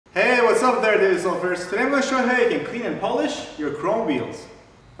what's up there, digital first. Today I'm going to show you how you can clean and polish your chrome wheels.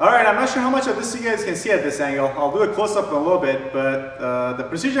 Alright, I'm not sure how much of this you guys can see at this angle. I'll do a close-up in a little bit, but the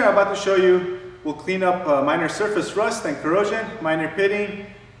procedure I'm about to show you will clean up minor surface rust and corrosion, minor pitting,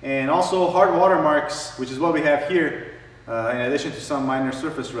 and also hard watermarks, which is what we have here, in addition to some minor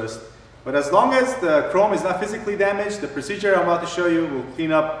surface rust. But as long as the chrome is not physically damaged, the procedure I'm about to show you will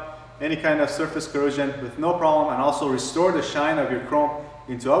clean up any kind of surface corrosion with no problem, and also restore the shine of your chrome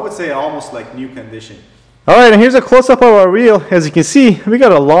into, I would say, almost like new condition. Alright, and here's a close-up of our wheel. As you can see, we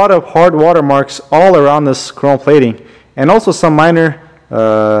got a lot of hard watermarks all around this chrome plating, and also some minor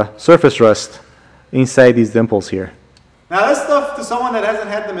surface rust inside these dimples here. Now this stuff, to someone that hasn't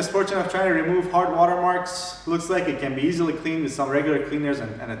had the misfortune of trying to remove hard watermarks, looks like it can be easily cleaned with some regular cleaners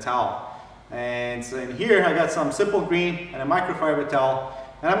and a towel. And so in here I got some simple green and a microfiber towel,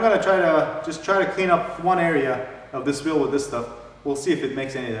 and I'm going to try to clean up one area of this wheel with this stuff. We'll see if it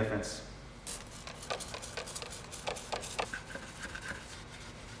makes any difference.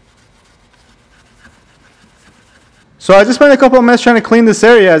 So I just spent a couple of minutes trying to clean this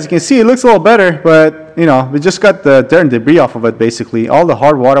area. As you can see, it looks a little better, but you know, we just got the dirt and debris off of it basically. All the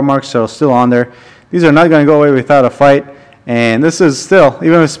hard watermarks are still on there. These are not going to go away without a fight. And this is still,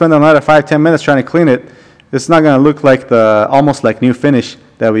 even if we spend another 5-10 minutes trying to clean it, it's not going to look like the almost like new finish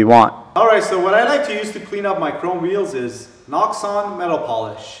that we want. Alright, so what I like to use to clean up my chrome wheels is Noxon metal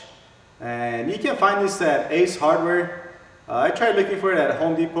polish. And you can find this at Ace Hardware. I tried looking for it at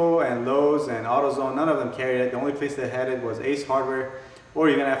Home Depot and Lowe's and AutoZone. None of them carried it. The only place that had it was Ace Hardware, or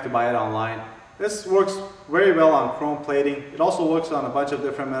you're going to have to buy it online. This works very well on chrome plating. It also works on a bunch of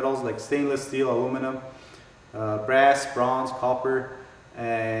different metals like stainless steel, aluminum, brass, bronze, copper.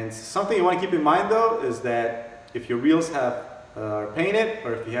 And something you want to keep in mind though is that if your wheels are painted,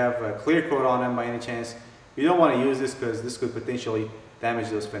 or if you have a clear coat on them by any chance, you don't want to use this because this could potentially damage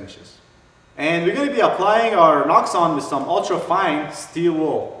those finishes. And we're going to be applying our Noxon with some ultra fine steel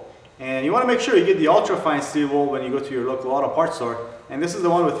wool. And you want to make sure you get the ultra fine steel wool when you go to your local auto parts store. And this is the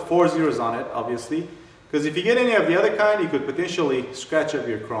one with 4 zeros on it, obviously, because if you get any of the other kind, you could potentially scratch up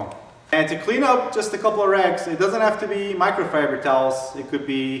your chrome. And to clean up just a couple of rags, it doesn't have to be microfiber towels. It could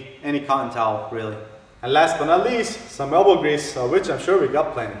be any cotton towel, really. And last but not least, some elbow grease, of which I'm sure we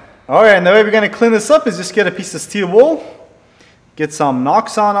got plenty. Alright, and the way we're going to clean this up is just get a piece of steel wool, get some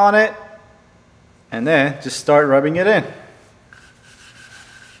Noxon on it, and then just start rubbing it in.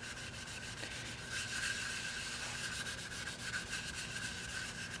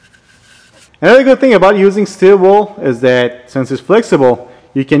 Another good thing about using steel wool is that since it's flexible,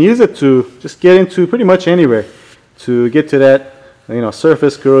 you can use it to just get into pretty much anywhere to get to that, you know,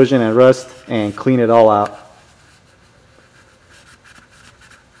 surface corrosion and rust and clean it all out.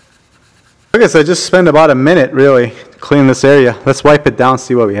 Okay, so I just spent about a minute really to clean this area. Let's wipe it down,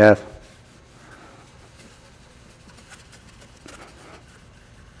 see what we have.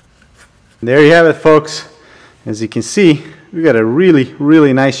 There you have it, folks. As you can see, we got a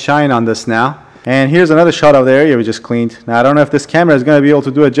really nice shine on this now. And here's another shot of the area we just cleaned. Now I don't know if this camera is going to be able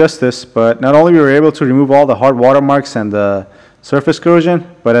to do it justice, but not only were we able to remove all the hard watermarks and the surface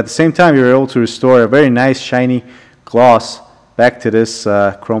corrosion, but at the same time we were able to restore a very nice shiny gloss back to this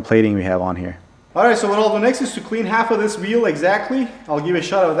chrome plating we have on here. Alright, so what I'll do next is to clean half of this wheel exactly. I'll give you a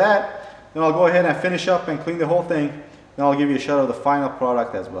shot of that. Then I'll go ahead and finish up and clean the whole thing. Then I'll give you a shot of the final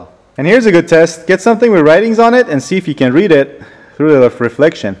product as well. And here's a good test. Get something with writings on it and see if you can read it through the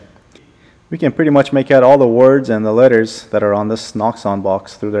reflection. We can pretty much make out all the words and the letters that are on this Noxon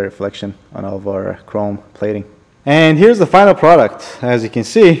box through the reflection on all of our chrome plating. And here's the final product. As you can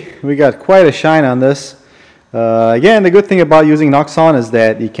see, we got quite a shine on this. Again, the good thing about using Noxon is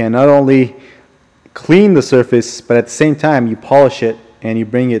that you can not only clean the surface, but at the same time you polish it and you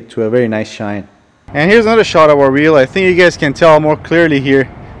bring it to a very nice shine. And here's another shot of our wheel. I think you guys can tell more clearly here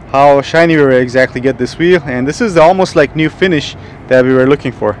how shiny we exactly get this wheel, and this is the almost like new finish that we were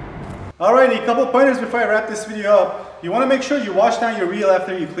looking for. Alrighty, a couple pointers before I wrap this video up. You want to make sure you wash down your wheel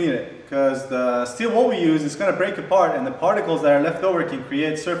after you clean it, because the steel wool we use is going to break apart and the particles that are left over can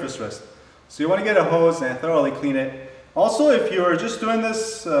create surface rust. So you want to get a hose and thoroughly clean it. Also, if you're just doing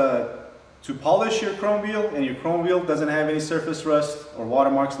this to polish your chrome wheel and your chrome wheel doesn't have any surface rust or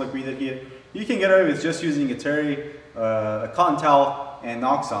watermarks like we did here, you can get away with just using a terry, a cotton towel, and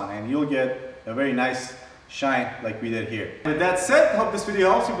Noxon, and you'll get a very nice shine like we did here. With that said, I hope this video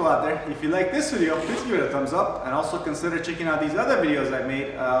helps people out there. If you like this video, please give it a thumbs up, and also consider checking out these other videos I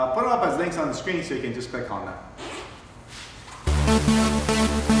made. Put them up as links on the screen so you can just click on them.